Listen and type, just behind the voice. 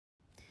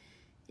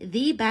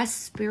the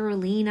best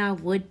spirulina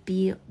would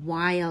be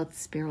wild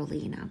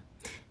spirulina.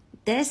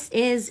 This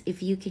is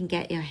if you can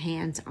get your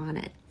hands on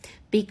it,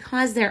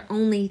 because there are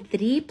only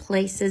 3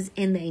 places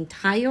in the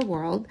entire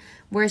world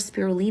where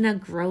spirulina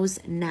grows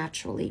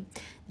naturally.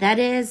 That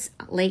is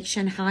Lake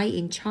Shanghai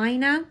in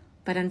China,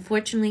 but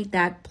unfortunately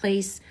that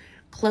place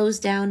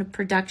closed down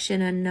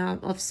production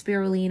of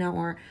spirulina,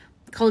 or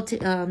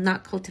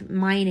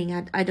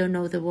mining, I don't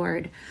know the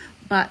word,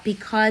 but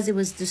because it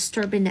was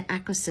disturbing the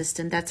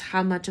ecosystem, that's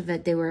how much of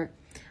it they were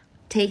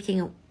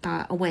taking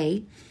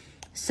away.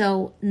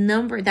 So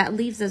that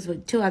leaves us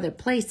with 2 other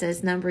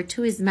places. Number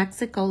 2 is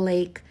Mexico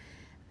Lake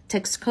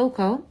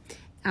Texcoco.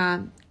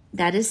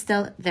 That is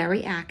still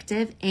very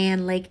active,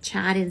 and Lake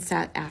Chad in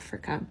South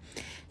Africa.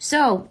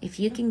 So if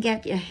you can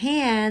get your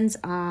hands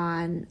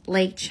on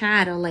Lake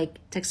Chad or Lake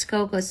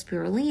Texcoco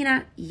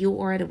spirulina, you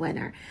are the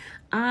winner.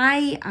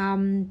 I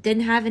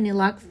didn't have any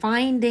luck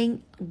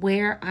finding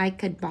where I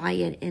could buy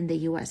it in the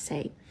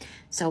USA.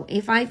 So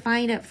if I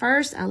find it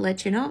first, I'll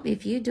let you know.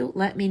 If you do,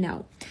 let me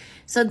know.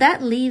 So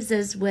that leaves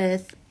us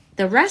with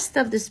the rest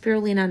of the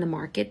spirulina on the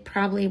market,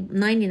 probably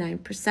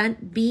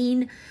 99%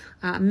 being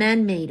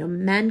man-made or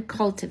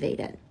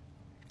man-cultivated.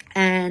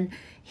 And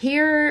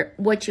here,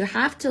 what you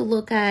have to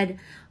look at,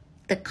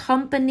 the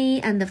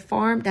company and the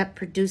farm that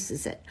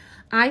produces it.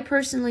 I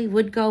personally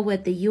would go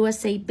with the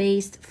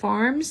USA-based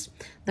farms.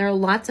 There are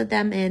lots of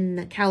them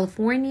in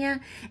California.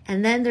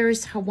 And then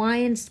there's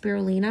Hawaiian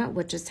spirulina,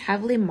 which is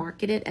heavily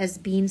marketed as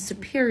being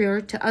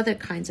superior to other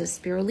kinds of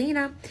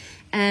spirulina.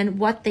 And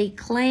what they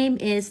claim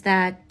is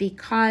that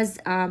because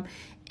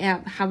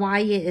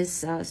Hawaii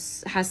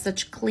has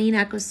such clean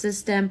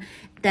ecosystem,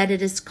 that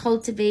it is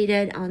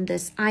cultivated on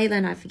this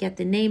island, I forget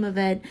the name of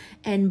it,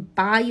 and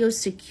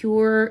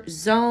biosecure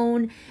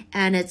zone,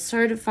 and it's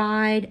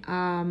certified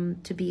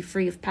to be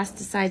free of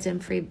pesticides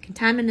and free of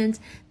contaminants.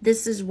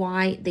 This is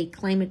why they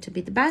claim it to be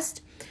the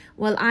best.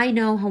 Well, I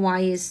know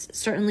Hawaii is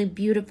certainly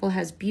beautiful,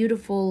 has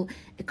beautiful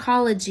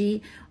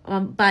ecology,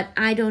 but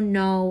I don't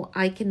know,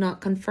 I cannot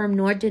confirm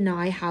nor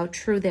deny how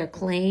true their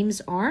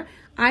claims are.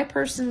 I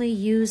personally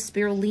use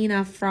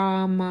spirulina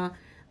from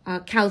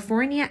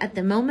California at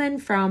the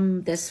moment,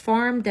 from this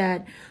farm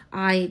that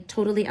I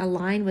totally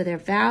align with their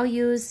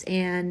values,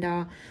 and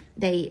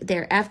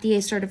they're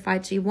FDA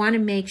certified. So you want to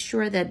make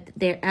sure that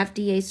they're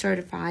FDA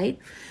certified,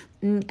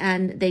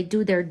 and they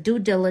do their due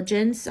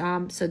diligence.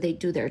 So they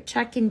do their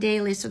check-in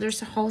daily. So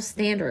there's a whole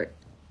standard.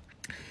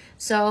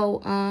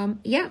 So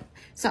yeah,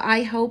 so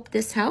I hope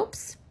this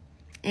helps.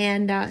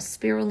 And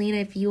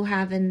spirulina, if you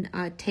haven't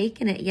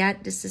taken it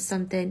yet, this is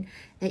something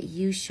that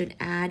you should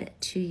add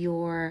to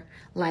your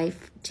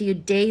life, to your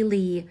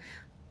daily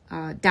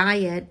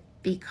diet,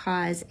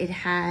 because it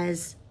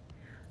has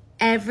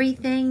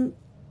everything,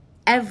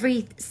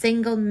 every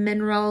single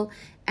mineral,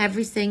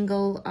 every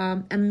single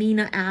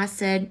amino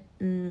acid,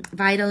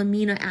 vital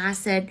amino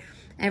acid,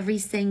 every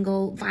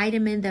single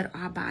vitamin that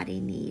our body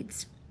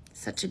needs.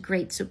 Such a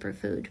great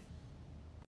superfood.